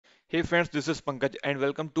Hey friends, this is Pankaj and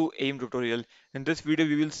welcome to AIM tutorial. In this video,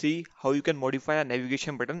 we will see how you can modify a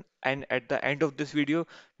navigation button, and at the end of this video,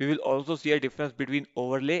 we will also see a difference between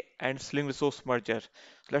overlay and Sling resource merger.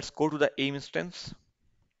 Let's go to the AIM instance.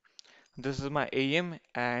 This is my AIM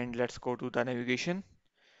and let's go to the navigation.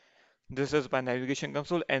 This is my navigation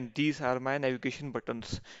console and these are my navigation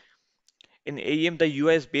buttons. In AEM, the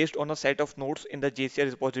UI is based on a set of nodes in the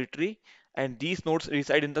JCR repository, and these nodes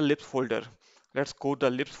reside in the libs folder. Let's go to the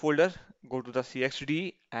libs folder, go to the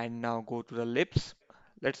CXD, and now go to the libs.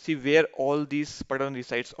 Let's see where all these button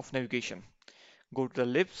resides of navigation. Go to the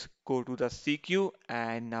libs, go to the CQ,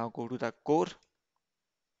 and now go to the core.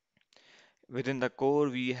 Within the core,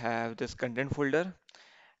 we have this content folder,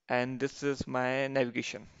 and this is my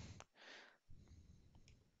navigation.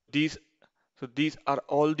 These so these are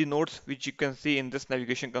all the nodes which you can see in this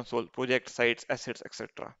navigation console, project, sites, assets,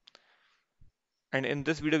 etc. And in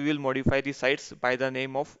this video, we will modify the sites by the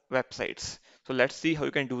name of websites. So let's see how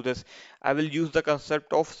you can do this. I will use the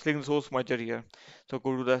concept of Sling source merger here. So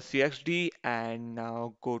go to the CXD and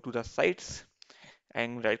now go to the sites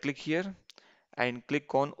and right click here and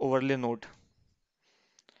click on overlay node.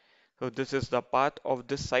 So this is the path of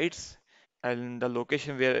this sites and the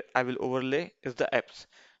location where I will overlay is the apps.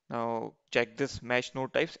 Now check this match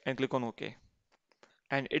node types and click on OK.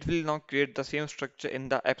 And it will now create the same structure in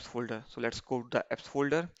the apps folder. So let's go to the apps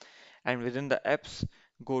folder and within the apps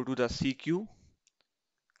go to the CQ.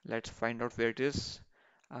 Let's find out where it is.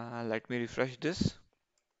 Let me refresh this.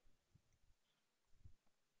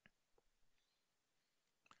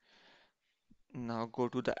 Now go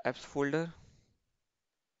to the apps folder.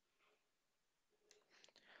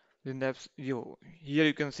 Within the apps, here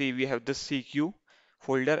you can see we have this CQ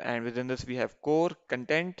folder and within this we have core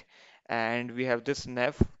content and we have this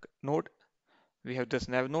nav node. We have this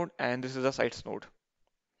nav node and this is the sites node.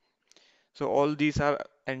 So all these are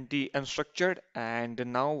anti unstructured and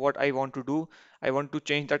now what I want to do, I want to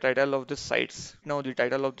change the title of the sites. Now the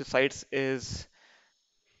title of the sites is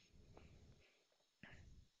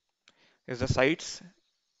the sites.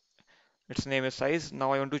 Its name is size.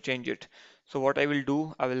 Now I want to change it. So what I will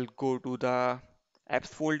do, I will go to the apps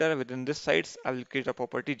folder within this sites. I will create a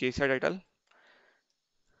property JSON title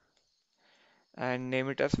and name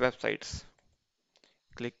it as websites.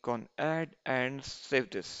 Click on add and save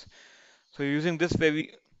this. So using this way,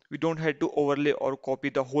 we don't have to overlay or copy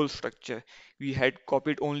the whole structure. We had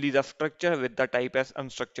copied only the structure with the type as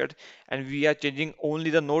unstructured, and we are changing only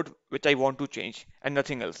the node which I want to change and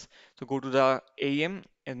nothing else. So go to the AEM,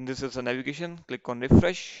 and this is the navigation. Click on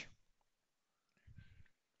refresh.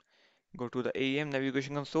 Go to the AEM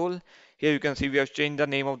navigation console. Here you can see we have changed the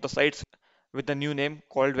name of the sites with the new name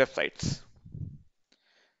called websites.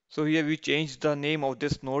 So here we changed the name of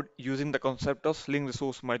this node using the concept of Sling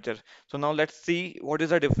resource merger. So now let's see what is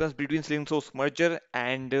the difference between Sling resource merger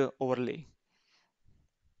and overlay.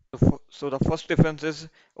 So the first difference is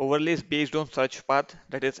overlay is based on search path,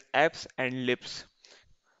 that is apps and libs.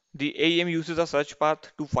 The AEM uses a search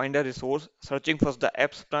path to find a resource, searching first the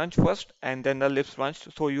apps branch first and then the libs branch.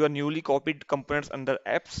 So your newly copied components under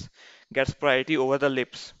apps gets priority over the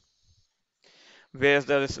libs. Whereas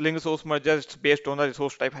the Sling resource merger is based on the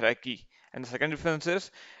resource type hierarchy. And the second difference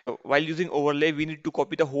is while using overlay, we need to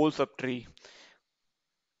copy the whole subtree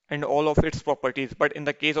and all of its properties. But in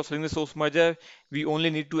the case of Sling resource merger, we only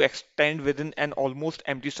need to extend within an almost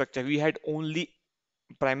empty structure. We had only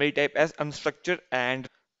primary type as unstructured and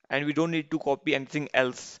we don't need to copy anything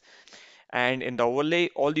else. And in the overlay,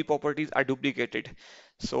 all the properties are duplicated.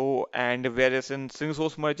 So, and whereas in string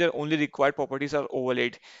source merger, only required properties are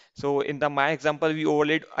overlaid. So in the my example, I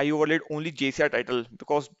overlaid only JCR title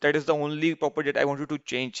because that is the only property that I wanted to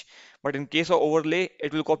change. But in case of overlay,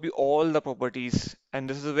 it will copy all the properties. And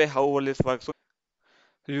this is where how overlays work. So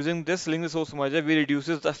using this link source merger, we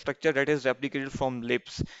reduces the structure that is replicated from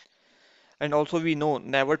libs. And also we know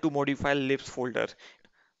never to modify libs folder.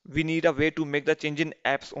 We need a way to make the change in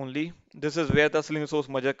apps only. This is where the Sling source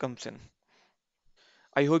merger comes in.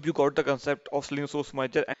 I hope you got the concept of Sling source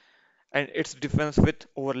merger and its difference with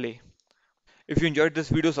overlay. If you enjoyed this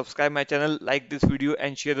video, subscribe my channel, like this video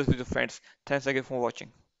and share this with your friends. Thanks again for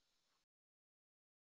watching.